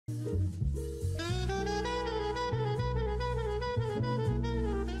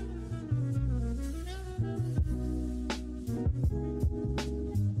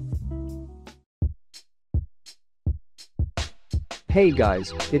Hey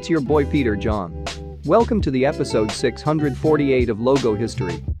guys, it's your boy Peter John. Welcome to the episode 648 of Logo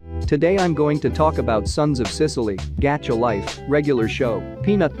History. Today I'm going to talk about Sons of Sicily, Gacha Life, Regular Show,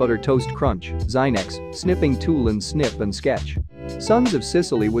 Peanut Butter Toast Crunch, Zynex, Snipping Tool and Snip Sketch. Sons of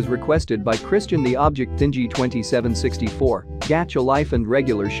Sicily was requested by Christian the Object Thingy 2764, Gacha Life and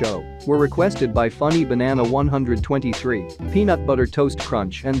Regular Show were requested by Funny Banana 123, Peanut Butter Toast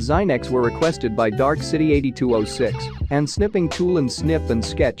Crunch and Zynex were requested by Dark City 8206, and Snipping Tool and Snip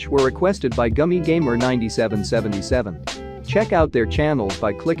Sketch were requested by Gummy Gamer 9777. Check out their channels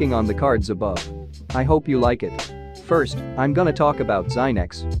by clicking on the cards above. I hope you like it. First, I'm gonna talk about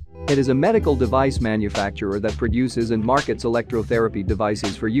Zynex. It is a medical device manufacturer that produces and markets electrotherapy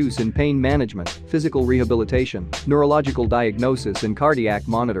devices for use in pain management, physical rehabilitation, neurological diagnosis and cardiac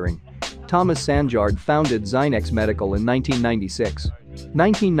monitoring. Thomas Sanjard founded Zynex Medical in 1996.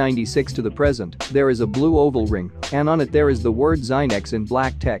 1996 to the present, there is a blue oval ring, and on it there is the word Zynex in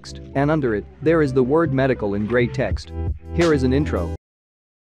black text, and under it, there is the word medical in gray text. Here is an intro.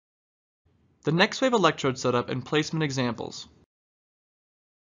 The next wave electrode setup and placement examples.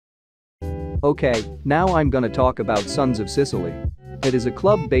 Okay, now I'm gonna talk about Sons of Sicily. It is a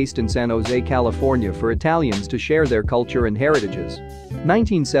club based in San Jose, California for Italians to share their culture and heritages.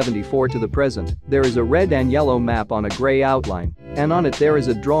 1974 to the present, there is a red and yellow map on a gray outline, and on it there is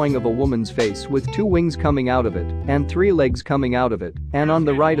a drawing of a woman's face with 2 wings coming out of it and 3 legs coming out of it, and on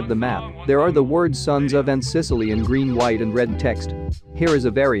the right of the map, there are the words Sons of and Sicily in green, white and red text. Here is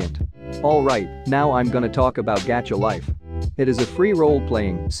a variant. Alright, now I'm gonna talk about Gacha Life. It is a free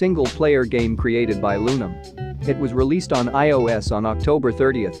role-playing, single-player game created by Lunam. It was released on iOS on October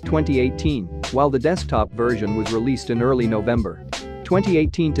 30, 2018, while the desktop version was released in early November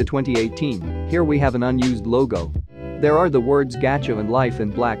 2018 to 2018. Here we have an unused logo. There are the words Gacha and Life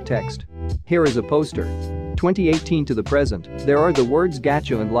in black text. Here is a poster. 2018 to the present, there are the words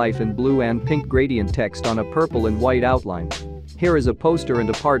Gacha and Life in blue and pink gradient text on a purple and white outline. Here is a poster and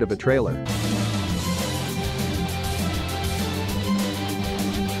a part of a trailer.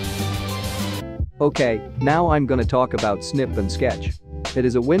 Okay, now I'm gonna talk about Snip Sketch. It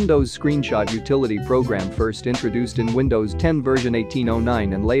is a Windows screenshot utility program first introduced in Windows 10 version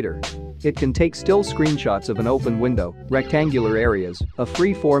 1809 and later. It can take still screenshots of an open window, rectangular areas, a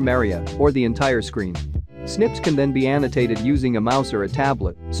free-form area, or the entire screen. Snips can then be annotated using a mouse or a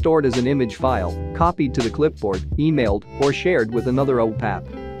tablet, stored as an image file, copied to the clipboard, emailed, or shared with another OPAP.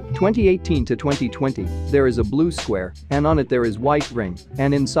 2018 to 2020, there is a blue square, and on it there is white ring,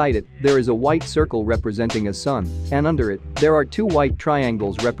 and inside it, there is a white circle representing a sun, and under it, there are 2 white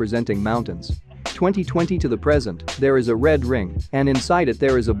triangles representing mountains. 2020 to the present, there is a red ring, and inside it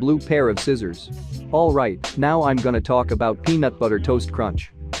there is a blue pair of scissors. Alright, now I'm gonna talk about Peanut Butter Toast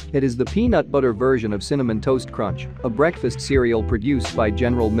Crunch. It is the peanut butter version of Cinnamon Toast Crunch, a breakfast cereal produced by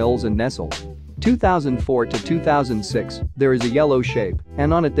General Mills and Nestle. 2004 to 2006, there is a yellow shape,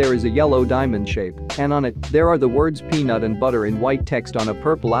 and on it there is a yellow diamond shape, and on it, there are the words peanut and butter in white text on a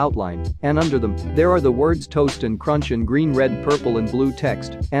purple outline, and under them, there are the words toast and crunch in green, red, purple and blue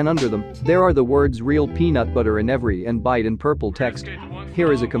text, and under them, there are the words real peanut butter in every and bite in purple text.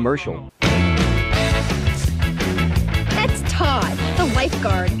 Here is a commercial. That's Todd, the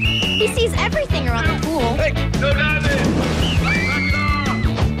lifeguard. He sees everything around the pool. Hey, no diving!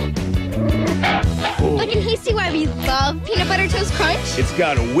 But can he see why we love Peanut Butter Toast Crunch? It's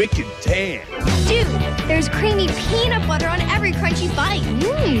got a wicked tan. Dude, there's creamy peanut butter on every crunchy bite.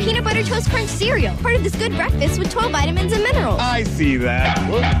 Peanut Butter Toast Crunch cereal, part of this good breakfast with 12 vitamins and minerals. I see that.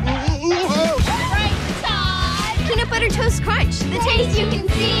 Right, Todd! Peanut Butter Toast Crunch, the taste you can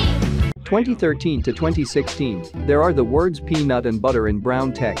see. 2013 to 2016, there are the words peanut and butter in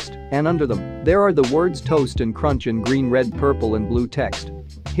brown text, and under them, there are the words toast and crunch in green, red, purple and blue text.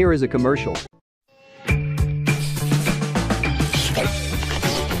 Here is a commercial.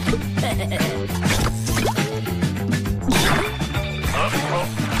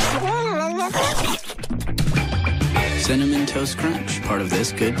 Cinnamon Toast Crunch, part of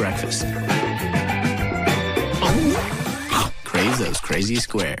this good breakfast. Crave those crazy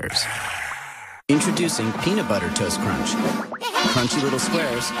squares. Introducing Peanut Butter Toast Crunch. Crunchy little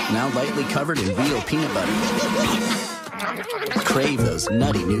squares, now lightly covered in real peanut butter. Crave those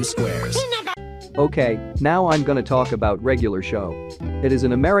nutty new squares. Okay, now I'm gonna talk about Regular Show. It is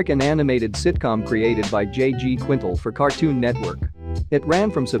an American animated sitcom created by J.G. Quintal for Cartoon Network. It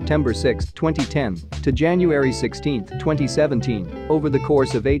ran from September 6, 2010 to January 16, 2017, over the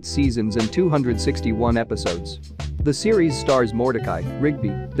course of 8 seasons and 261 episodes. The series stars Mordecai, Rigby,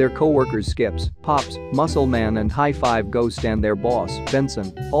 their co-workers Skips, Pops, Muscle Man and High Five Ghost and their boss,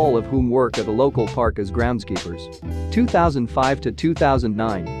 Benson, all of whom work at a local park as groundskeepers. 2005 to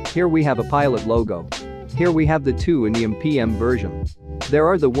 2009, here we have a pilot logo. Here we have the 2 in the M/PM version. There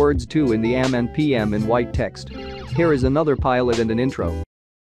are the words 2 in the M and PM in white text. Here is another pilot and an intro.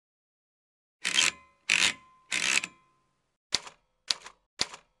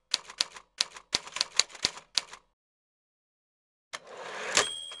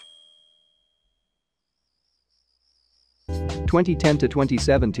 (2010 to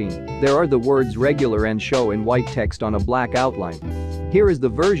 2017), there are the words regular and show in white text on a black outline. Here is the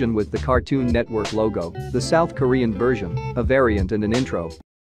version with the Cartoon Network logo, the South Korean version, a variant and an intro.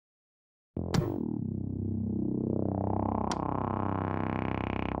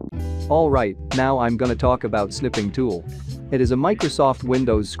 Alright, now I'm gonna talk about Snipping Tool. It is a Microsoft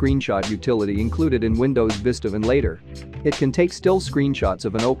Windows screenshot utility included in Windows Vista and later. It can take still screenshots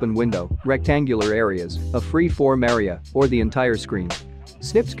of an open window, rectangular areas, a free-form area, or the entire screen.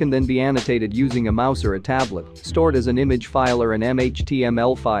 Snips can then be annotated using a mouse or a tablet, stored as an image file or an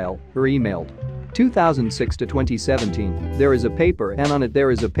HTML file, or emailed. 2006 to 2017, there is a paper and on it there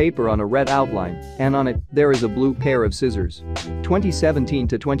is a paper on a red outline, and on it, there is a blue pair of scissors. 2017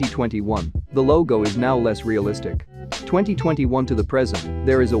 to 2021, the logo is now less realistic. 2021 to the present,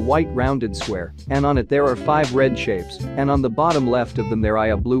 there is a white rounded square, and on it there are 5 red shapes, and on the bottom left of them there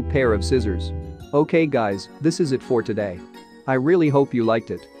are a blue pair of scissors. Okay guys, this is it for today. I really hope you liked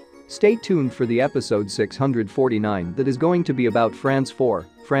it. Stay tuned for the episode 649 that is going to be about France 4,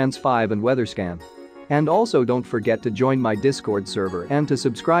 France 5 and WeatherScan. And also don't forget to join my Discord server and to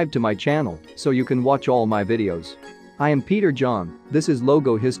subscribe to my channel so you can watch all my videos. I am Peter John, this is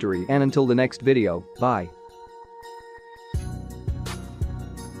Logo History and until the next video, bye.